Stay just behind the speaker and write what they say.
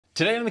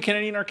Today on the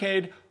Canadian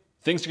Arcade,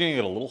 things are gonna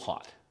get a little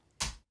hot.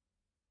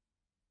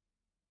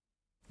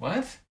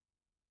 What?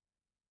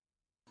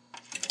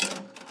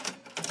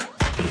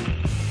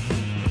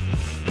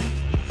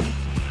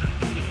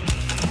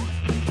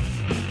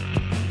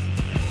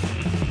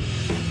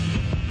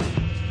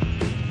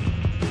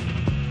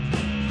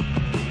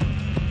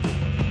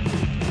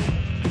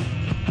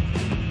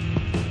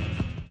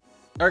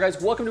 All right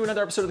guys, welcome to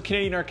another episode of the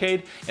Canadian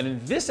Arcade, and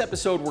in this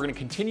episode we're going to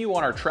continue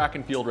on our track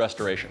and field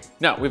restoration.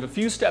 Now, we have a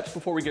few steps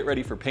before we get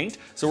ready for paint,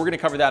 so we're going to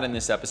cover that in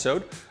this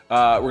episode.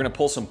 We're going to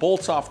pull some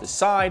bolts off the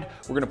side,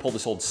 we're going to pull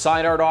this old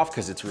side art off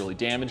because it's really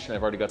damaged, and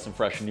I've already got some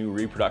fresh new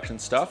reproduction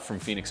stuff from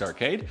Phoenix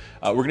Arcade.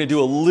 We're going to do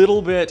a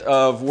little bit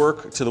of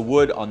work to the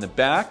wood on the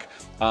back,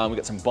 we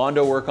got some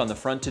bondo work on the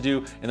front to do,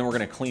 and then we're going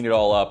to clean it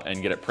all up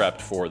and get it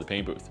prepped for the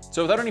paint booth.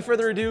 So without any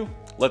further ado,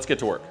 let's get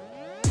to work.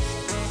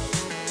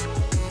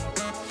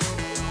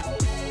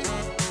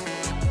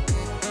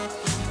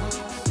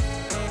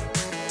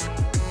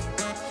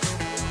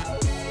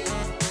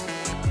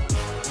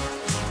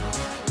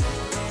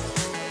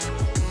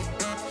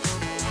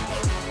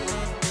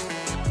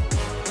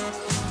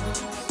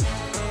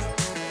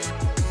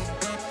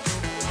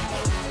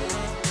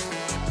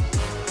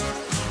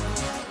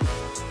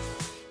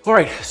 All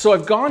right, so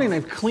I've gone and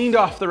I've cleaned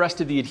off the rest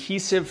of the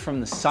adhesive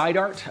from the side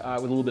art with a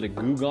little bit of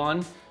Goo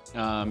Gone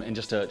and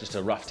just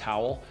a rough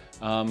towel.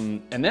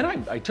 And then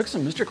I took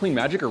some Mr. Clean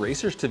Magic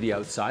erasers to the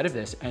outside of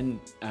this, and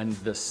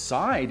the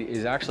side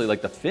is actually,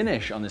 like the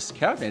finish on this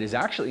cabinet is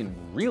actually in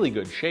really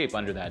good shape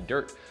under that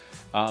dirt.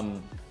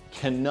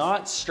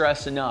 Cannot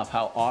stress enough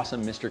how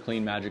awesome Mr.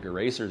 Clean Magic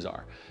erasers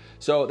are.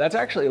 So that's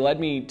actually led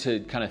me to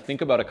kind of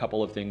think about a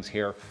couple of things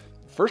here.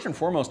 First and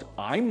foremost,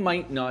 I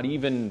might not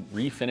even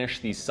refinish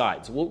these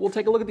sides. We'll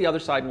take a look at the other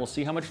side and we'll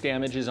see how much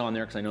damage is on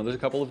there, because I know there's a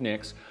couple of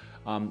nicks.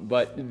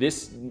 But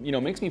this,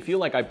 makes me feel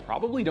like I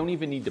probably don't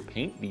even need to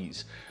paint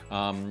these,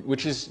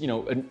 which is,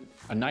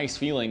 a nice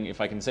feeling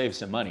if I can save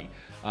some money.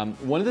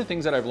 One of the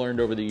things that I've learned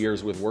over the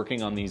years with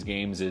working on these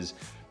games is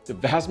the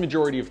vast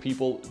majority of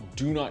people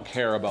do not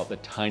care about the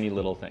tiny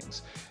little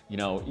things.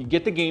 You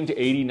get the game to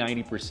 80,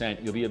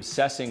 90%, you'll be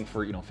obsessing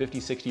for 50,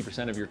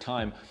 60% of your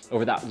time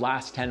over that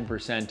last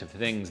 10% of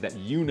things that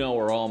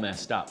are all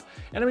messed up.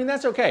 And I mean,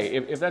 that's okay.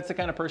 If that's the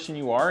kind of person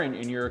you are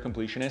and you're a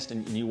completionist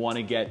and you want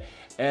to get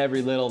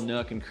every little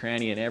nook and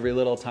cranny and every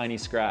little tiny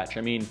scratch,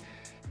 I mean,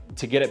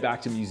 to get it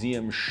back to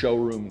museum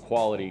showroom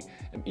quality,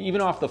 even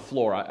off the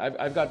floor.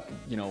 I've got,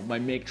 my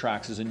Make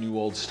Tracks is a new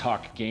old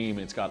stock game.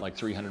 It's got like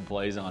 300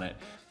 plays on it.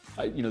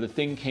 The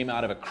thing came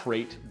out of a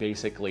crate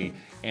basically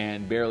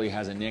and barely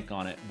has a nick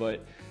on it.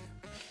 But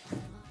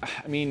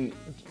I mean,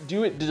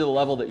 do it to the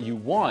level that you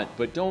want,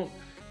 but don't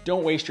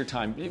waste your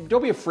time.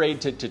 Don't be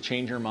afraid to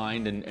change your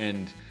mind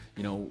and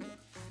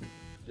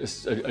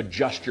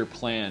adjust your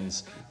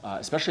plans,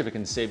 especially if it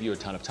can save you a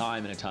ton of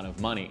time and a ton of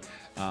money.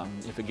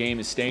 If a game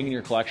is staying in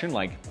your collection,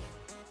 like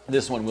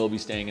this one will be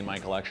staying in my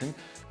collection,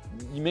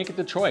 you make it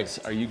the choice.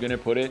 Are you gonna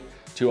put it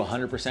to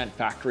 100%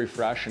 factory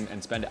fresh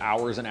and spend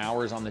hours and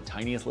hours on the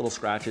tiniest little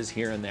scratches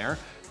here and there?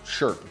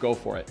 Sure, go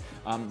for it.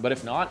 But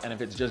if not, and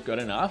if it's just good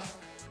enough,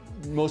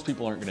 most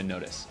people aren't gonna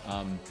notice.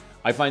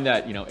 I find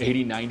that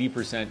 80,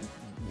 90%,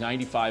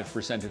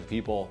 95% of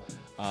people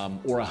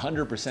or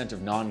 100%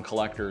 of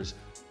non-collectors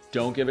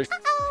don't give a shit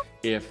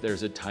if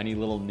there's a tiny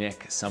little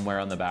nick somewhere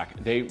on the back.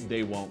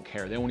 They won't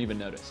care. They won't even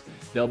notice.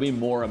 They'll be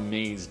more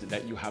amazed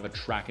that you have a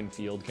track and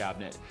field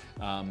cabinet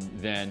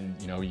than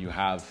you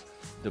have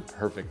the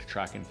perfect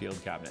track and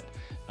field cabinet.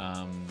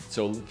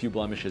 So a few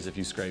blemishes, a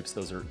few scrapes,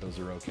 those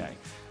are okay.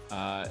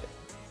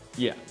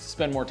 Yeah,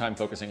 spend more time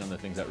focusing on the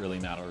things that really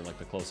matter, like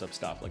the close-up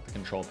stuff, like the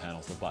control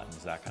panels, the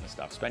buttons, that kind of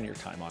stuff. Spend your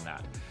time on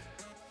that.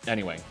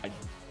 Anyway,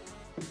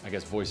 I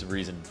guess voice of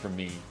reason from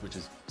me, which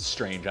is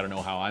strange. I don't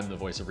know how I'm the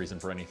voice of reason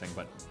for anything,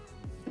 but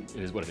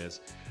it is what it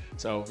is.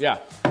 So yeah,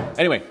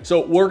 anyway,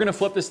 so we're gonna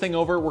flip this thing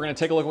over. We're gonna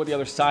take a look at what the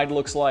other side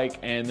looks like,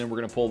 and then we're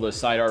gonna pull the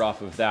side art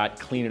off of that,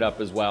 clean it up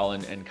as well,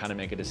 and kind of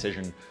make a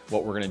decision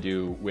what we're gonna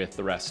do with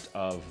the rest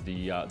of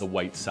the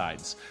white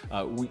sides.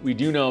 We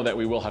do know that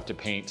we will have to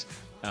paint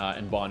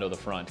and bondo the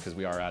front because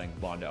we are adding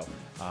bondo,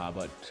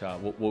 but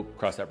we'll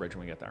cross that bridge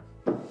when we get there.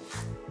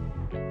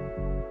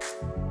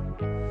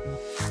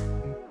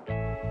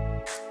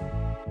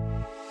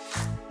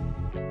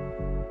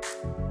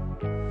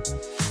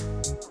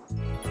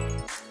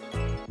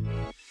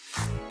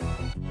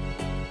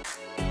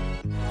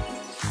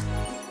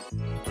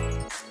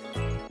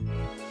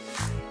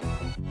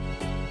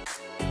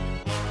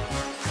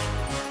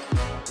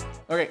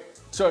 Okay,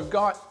 so I've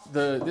got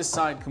this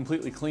side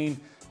completely clean,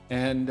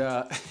 and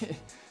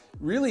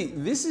really,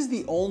 this is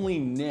the only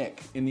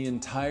nick in the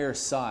entire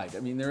side. I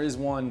mean, there is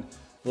one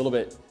a little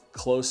bit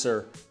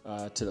closer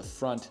to the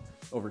front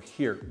over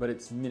here, but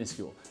it's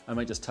minuscule. I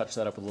might just touch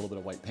that up with a little bit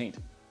of white paint.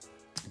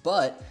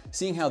 But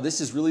seeing how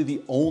this is really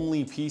the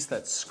only piece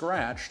that's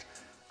scratched,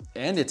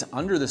 and it's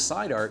under the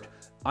side art,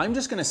 I'm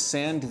just gonna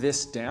sand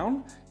this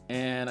down,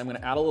 and I'm gonna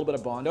add a little bit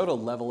of bondo to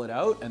level it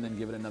out and then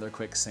give it another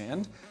quick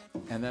sand.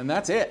 And then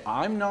that's it.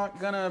 I'm not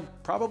gonna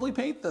probably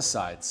paint the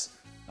sides.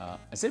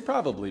 I say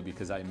probably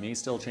because I may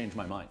still change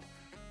my mind.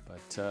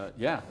 But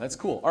yeah, that's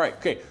cool. All right,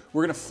 okay,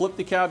 we're gonna flip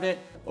the cabinet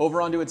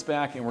over onto its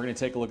back and we're gonna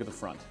take a look at the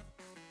front.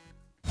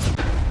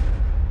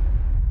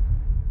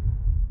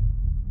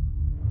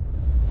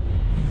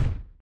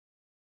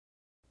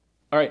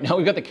 All right, now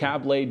we've got the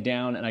cab laid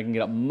down and I can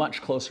get a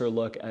much closer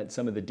look at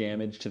some of the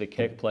damage to the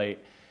kick plate.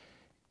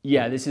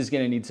 Yeah, this is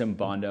gonna need some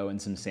bondo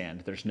and some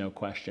sand, there's no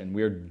question.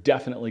 We're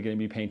definitely gonna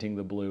be painting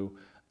the blue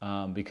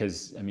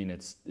because, I mean,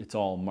 it's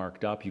all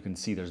marked up. You can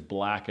see there's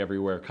black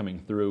everywhere coming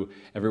through,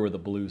 everywhere the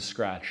blue's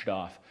scratched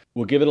off.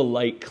 We'll give it a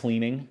light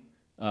cleaning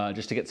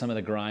just to get some of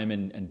the grime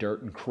and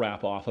dirt and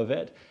crap off of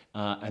it.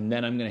 And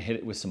then I'm gonna hit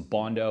it with some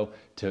bondo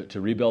to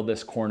rebuild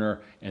this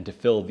corner and to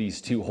fill these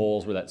two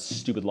holes where that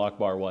stupid lock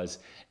bar was,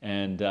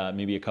 and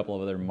maybe a couple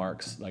of other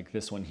marks like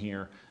this one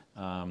here.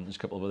 There's a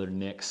couple of other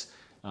nicks.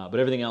 But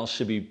everything else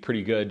should be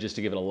pretty good, just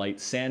to give it a light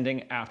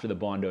sanding after the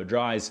bondo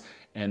dries,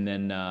 and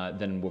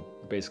then we're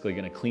basically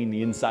gonna clean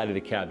the inside of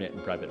the cabinet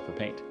and prep it for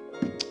paint.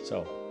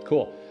 So,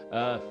 cool.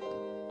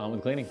 On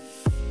with cleaning.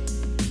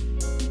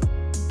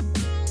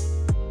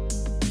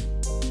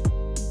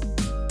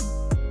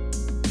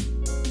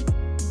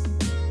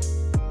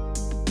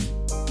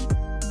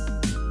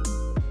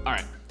 All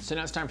right, so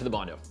now it's time for the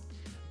bondo.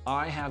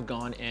 I have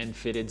gone and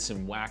fitted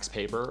some wax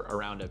paper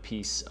around a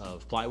piece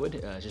of plywood,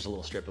 just a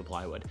little strip of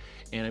plywood.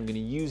 And I'm gonna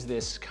use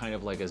this kind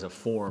of like as a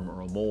form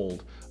or a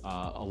mold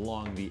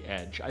along the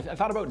edge. I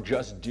thought about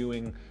just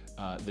doing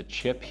the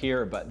chip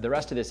here, but the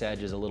rest of this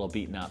edge is a little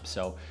beaten up.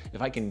 So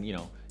if I can, you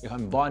know, if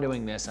I'm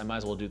bondoing this, I might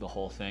as well do the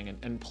whole thing.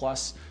 And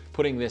plus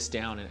putting this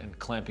down and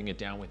clamping it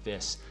down with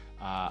this,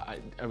 I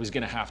was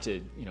gonna have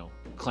to, you know,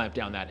 clamp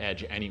down that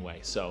edge anyway.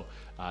 So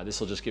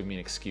this will just give me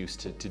an excuse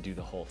to do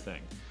the whole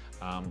thing.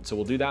 So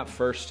we'll do that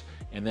first,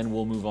 and then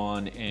we'll move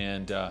on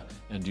and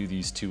do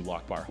these two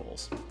lock bar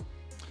holes.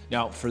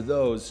 Now for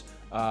those,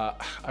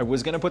 I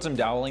was gonna put some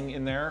doweling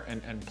in there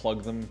and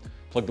plug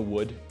the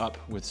wood up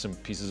with some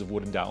pieces of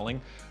wooden doweling,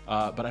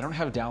 but I don't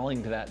have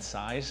doweling to that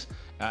size,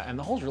 and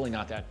the hole's really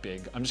not that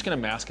big. I'm just gonna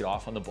mask it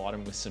off on the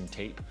bottom with some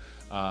tape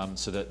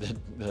so that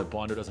the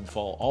bondo doesn't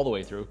fall all the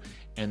way through,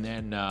 and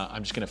then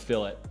I'm just gonna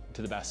fill it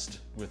to the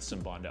best with some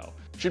bondo.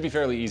 Should be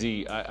fairly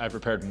easy. I've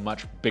prepared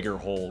much bigger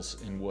holes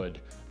in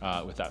wood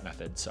with that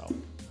method, so.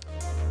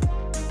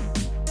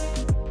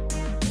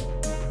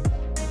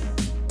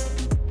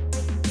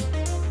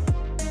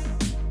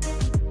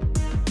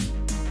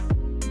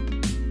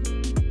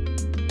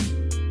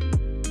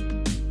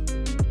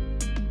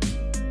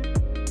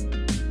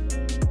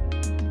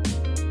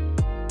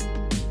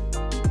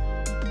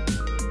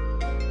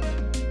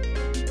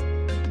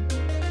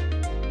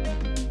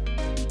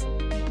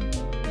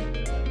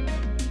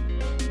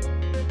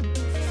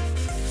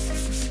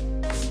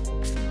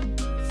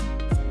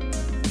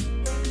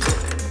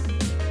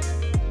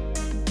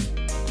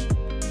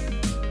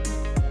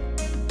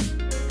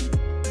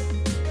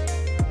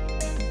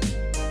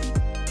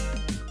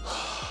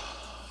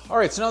 All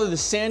right, so now that the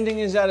sanding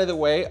is out of the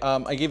way,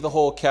 I gave the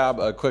whole cab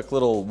a quick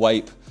little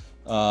wipe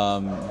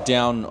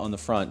down on the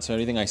front. So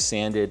anything I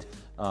sanded,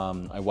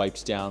 I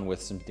wiped down with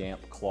some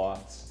damp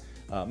cloths.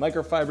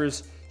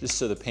 Microfibers, just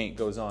so the paint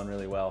goes on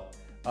really well.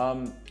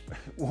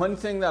 One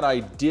thing that I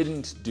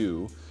didn't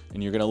do,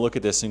 and you're gonna look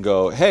at this and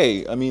go,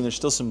 hey, I mean, there's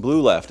still some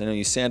blue left. I know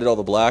you sanded all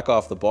the black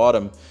off the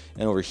bottom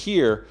and over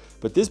here,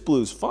 but this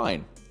blue's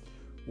fine.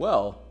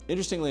 Well,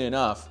 interestingly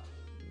enough,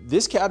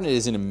 this cabinet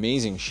is in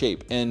amazing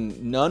shape and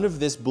none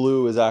of this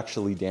blue is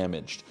actually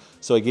damaged.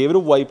 So I gave it a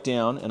wipe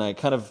down and I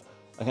kind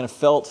of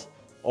felt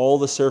all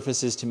the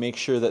surfaces to make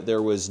sure that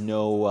there was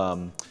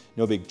no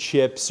big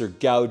chips or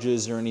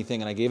gouges or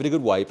anything, and I gave it a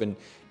good wipe, and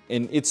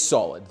it's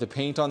solid. The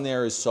paint on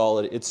there is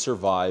solid, it's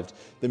survived.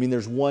 I mean,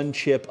 there's one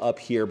chip up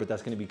here, but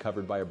that's gonna be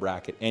covered by a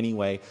bracket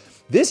anyway.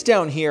 This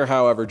down here,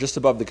 however, just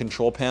above the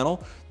control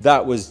panel,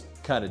 that was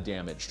kind of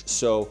damaged.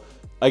 So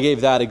I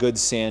gave that a good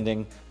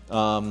sanding.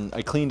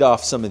 I cleaned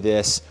off some of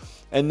this,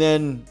 and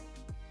then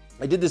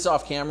I did this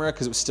off camera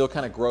because it was still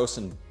kind of gross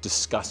and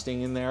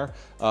disgusting in there.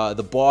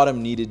 The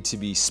bottom needed to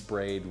be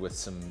sprayed with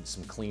some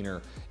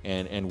cleaner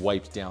and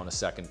wiped down a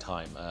second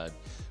time.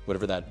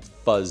 Whatever that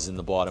fuzz in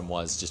the bottom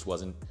was just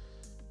wasn't,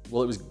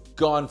 well, it was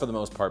gone for the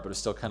most part, but it was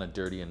still kind of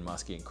dirty and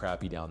musky and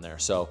crappy down there.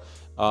 So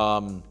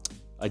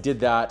I did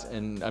that,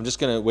 and I'm just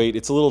gonna wait.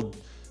 It's a little,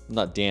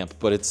 not damp,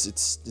 but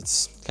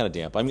it's kind of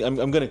damp.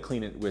 I'm gonna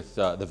clean it with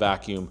the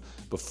vacuum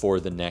before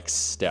the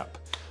next step.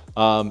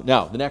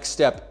 Now, the next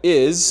step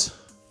is,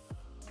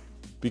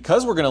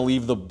 because we're gonna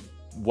leave the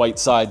white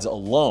sides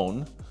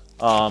alone,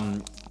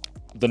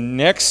 the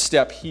next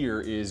step here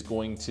is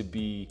going to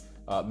be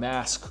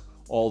mask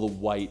all the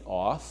white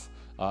off.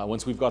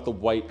 Once we've got the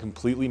white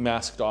completely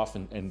masked off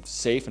and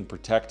safe and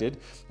protected,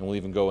 and we'll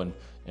even go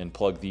and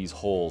plug these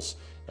holes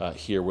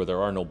here where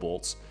there are no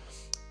bolts.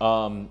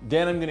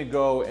 Then I'm gonna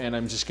go and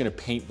I'm just gonna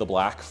paint the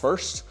black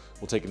first.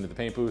 We'll take it into the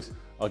paint booth.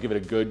 I'll give it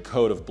a good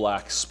coat of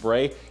black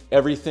spray.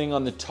 Everything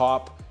on the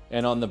top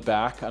and on the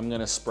back I'm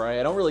gonna spray.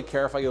 I don't really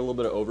care if I get a little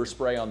bit of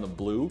overspray on the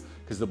blue,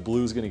 because the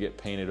blue's gonna get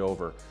painted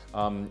over.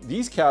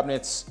 These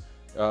cabinets,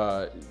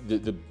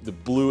 the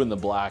blue and the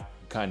black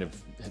kind of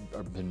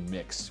have been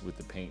mixed with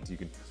the paint. You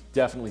can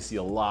definitely see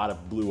a lot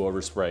of blue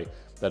overspray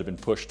that have been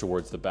pushed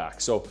towards the back.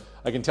 So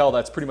I can tell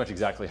that's pretty much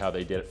exactly how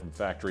they did it from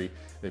factory.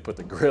 They put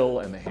the grill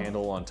and the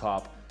handle on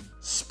top,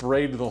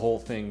 sprayed the whole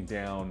thing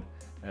down,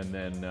 and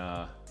then,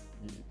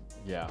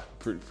 yeah,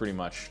 pretty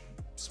much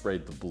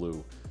sprayed the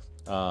blue.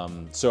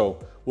 So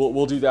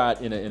we'll do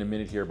that in a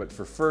minute here, but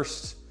for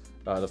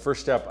the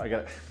first step, I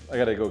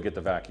gotta go get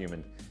the vacuum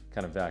and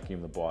kind of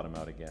vacuum the bottom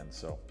out again.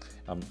 So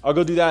I'll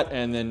go do that,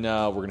 and then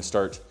we're gonna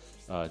start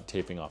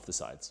taping off the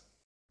sides.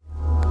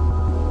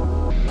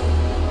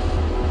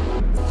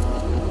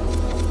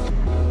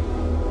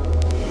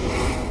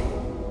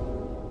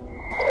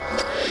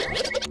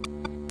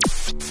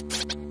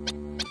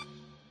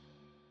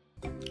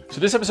 So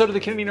this episode of the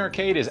Canadian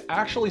Arcade is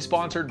actually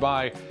sponsored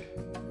by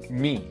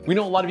me. We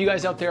know a lot of you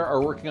guys out there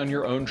are working on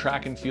your own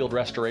track and field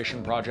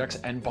restoration projects,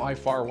 and by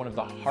far one of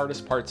the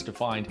hardest parts to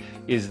find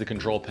is the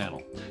control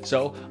panel.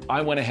 So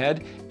I went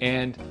ahead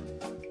and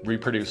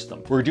reproduced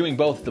them. We're doing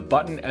both the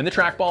button and the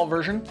trackball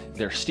version.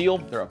 They're steel,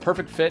 they're a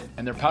perfect fit,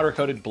 and they're powder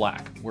coated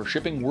black. We're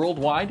shipping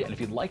worldwide, and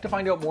if you'd like to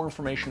find out more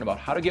information about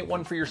how to get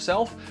one for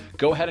yourself,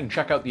 go ahead and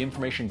check out the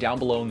information down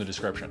below in the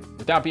description.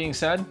 With that being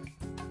said,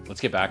 let's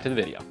get back to the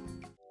video.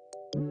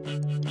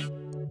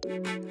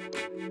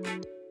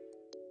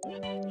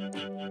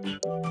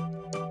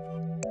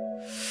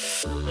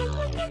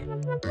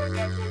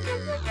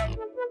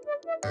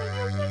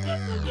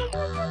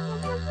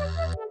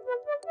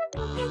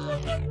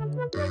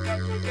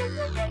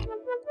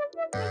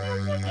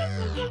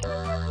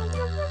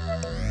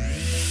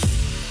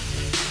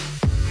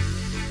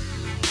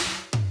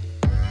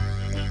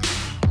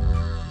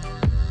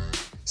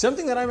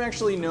 Something that I'm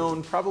actually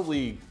known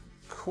probably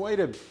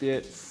quite a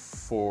bit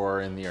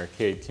for in the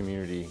arcade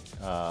community,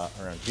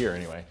 around here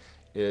anyway,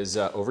 is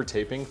over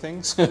taping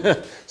things.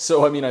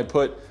 So I mean, I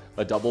put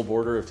a double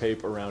border of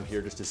tape around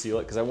here just to seal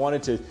it, because I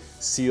wanted to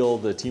seal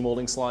the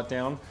T-molding slot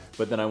down,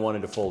 but then I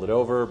wanted to fold it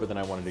over, but then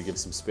I wanted to give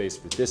some space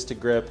for this to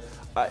grip.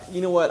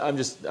 You know what, I'm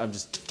just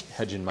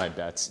hedging my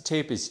bets.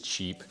 Tape is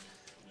cheap.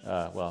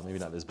 Well, maybe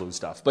not this blue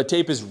stuff, but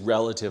tape is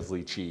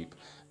relatively cheap.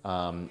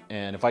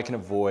 And if I can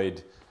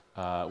avoid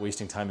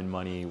wasting time and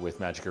money with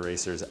magic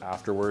erasers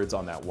afterwards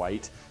on that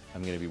white,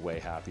 I'm gonna be way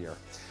happier.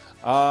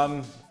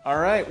 All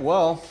right,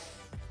 well,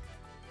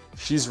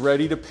 she's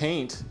ready to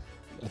paint.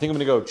 I think I'm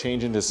gonna go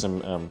change into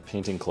some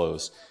painting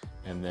clothes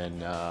and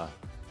then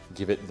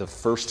give it the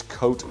first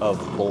coat of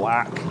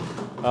black.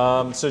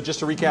 So just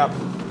to recap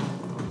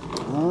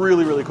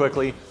really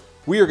quickly,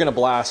 we are gonna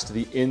blast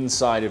the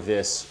inside of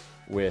this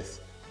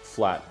with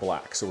flat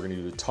black. So we're gonna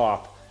do the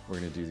top, we're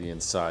gonna do the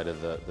inside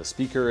of the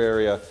speaker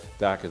area,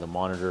 back of the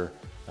monitor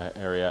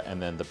area,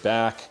 and then the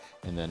back,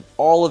 and then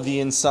all of the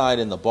inside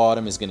and the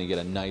bottom is gonna get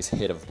a nice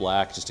hit of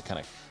black just to kind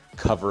of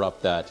cover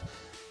up that,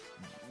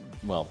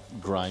 well,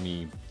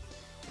 grimy.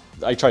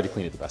 I tried to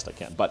clean it the best I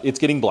can, but it's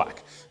getting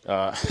black.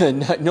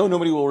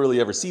 Nobody will really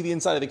ever see the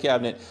inside of the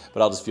cabinet,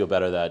 but I'll just feel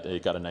better that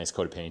it got a nice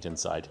coat of paint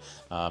inside.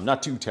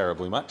 Not too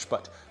terribly much,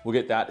 but we'll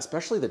get that,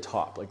 especially the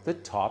top. Like the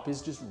top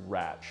is just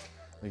ratched.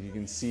 Like you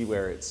can see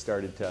where it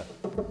started to,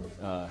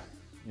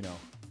 you know,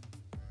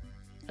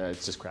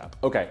 it's just crap.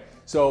 Okay,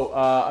 so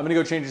I'm gonna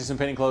go change into some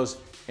painting clothes,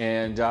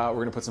 and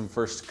we're gonna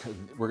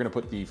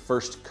put the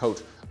first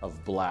coat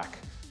of black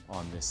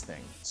on this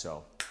thing.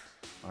 So,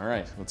 all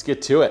right, let's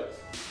get to it.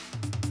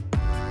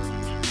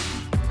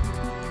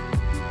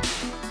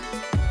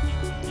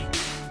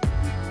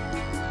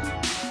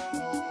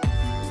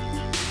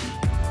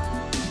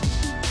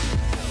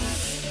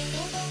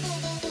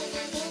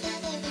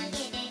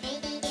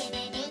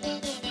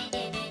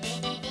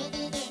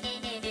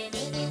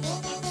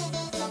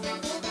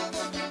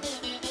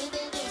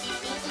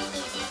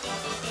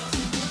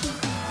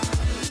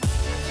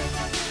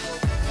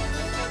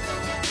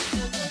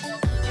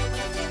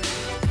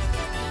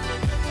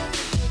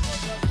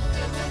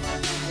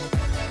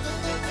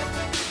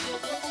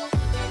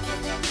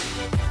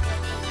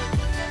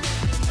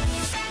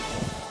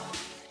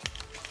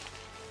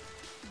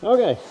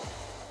 Okay.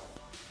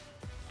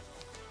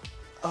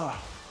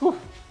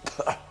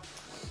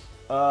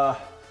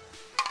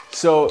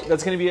 So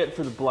that's gonna be it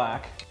for the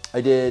black.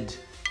 I did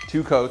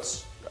 2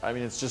 coats. I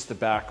mean, it's just the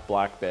back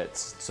black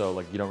bits, so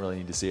like you don't really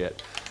need to see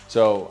it.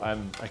 So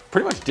I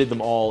pretty much did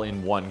them all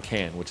in one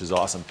can, which is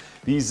awesome.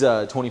 These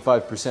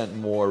 25%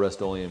 more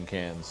Rust-Oleum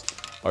cans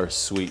are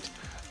sweet.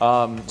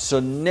 So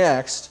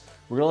next,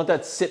 we're gonna let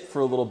that sit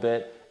for a little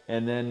bit,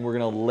 and then we're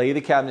gonna lay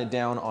the cabinet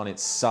down on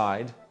its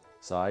side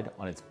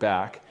on its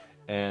back,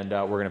 and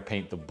we're gonna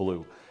paint the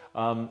blue.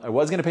 I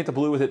was gonna paint the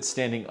blue with it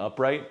standing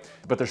upright,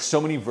 but there's so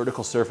many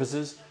vertical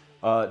surfaces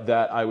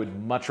that I would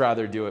much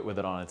rather do it with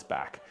it on its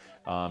back,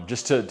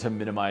 just to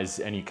minimize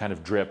any kind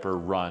of drip or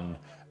run.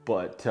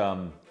 But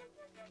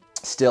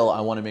still, I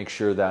wanna make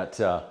sure that,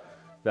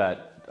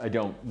 that I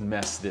don't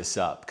mess this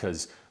up,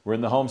 because we're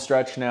in the home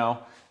stretch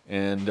now,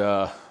 and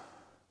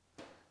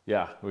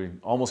yeah, we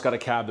almost got a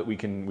cab that we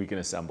can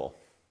assemble.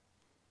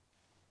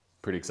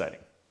 Pretty exciting.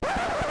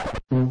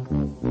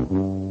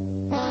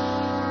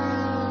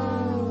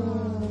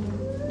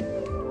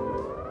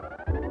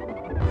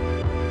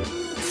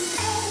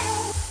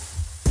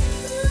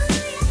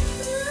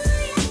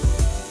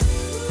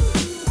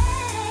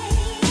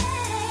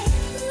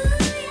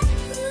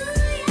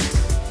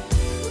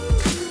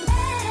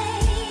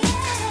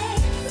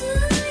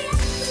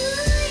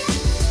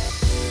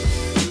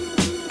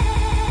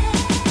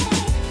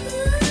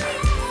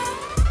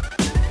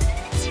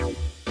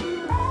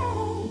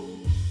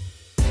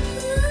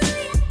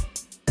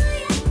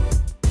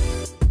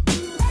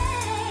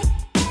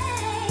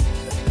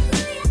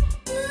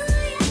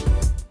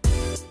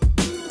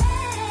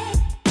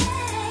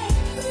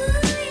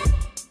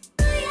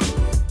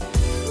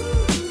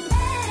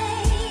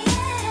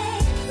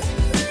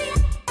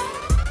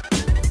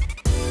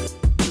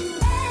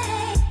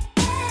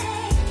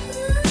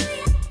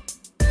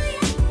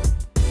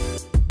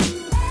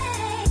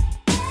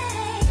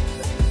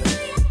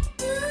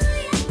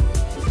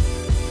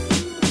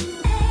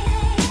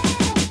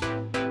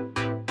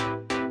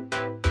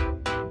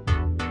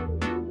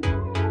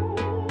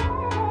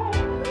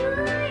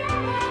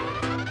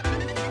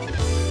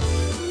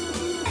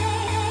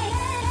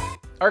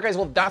 All right, guys,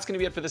 well, that's gonna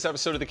be it for this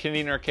episode of the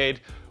Canadian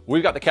Arcade.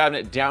 We've got the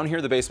cabinet down here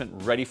in the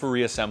basement ready for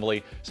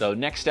reassembly. So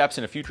next steps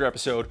in a future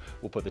episode,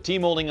 we'll put the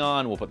T-molding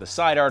on, we'll put the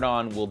side art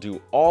on, we'll do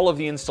all of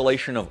the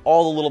installation of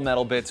all the little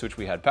metal bits, which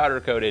we had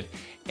powder coated,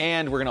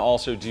 and we're gonna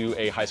also do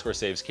a high score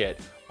saves kit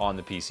on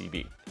the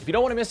PCB. If you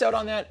don't wanna miss out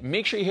on that,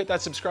 make sure you hit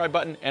that subscribe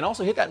button and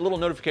also hit that little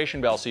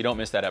notification bell so you don't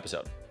miss that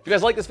episode. If you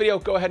guys like this video,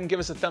 go ahead and give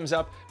us a thumbs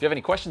up. If you have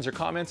any questions or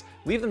comments,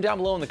 leave them down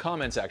below in the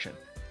comment section.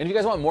 And if you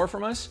guys want more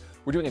from us,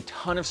 we're doing a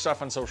ton of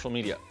stuff on social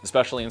media,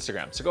 especially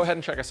Instagram. So go ahead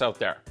and check us out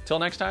there. Till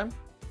next time,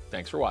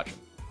 thanks for watching.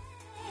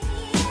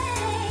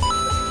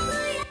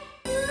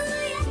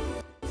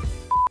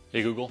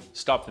 Hey Google,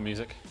 stop the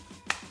music.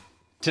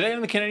 Today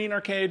on the Canadian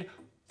Arcade,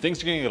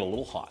 things are gonna get a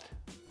little hot.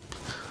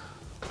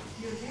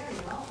 You're very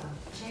welcome.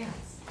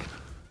 Chance.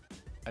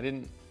 I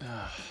didn't,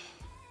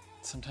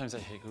 sometimes I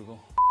hate Google.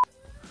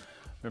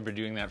 Remember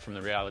doing that from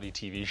the reality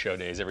TV show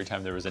days. Every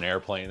time there was an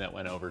airplane that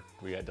went over,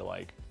 we had to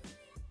like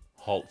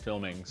halt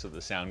filming so the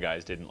sound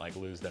guys didn't like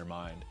lose their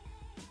mind.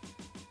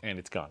 And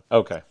it's gone.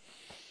 Okay.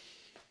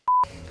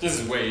 This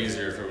is way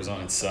easier if it was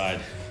on its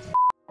side.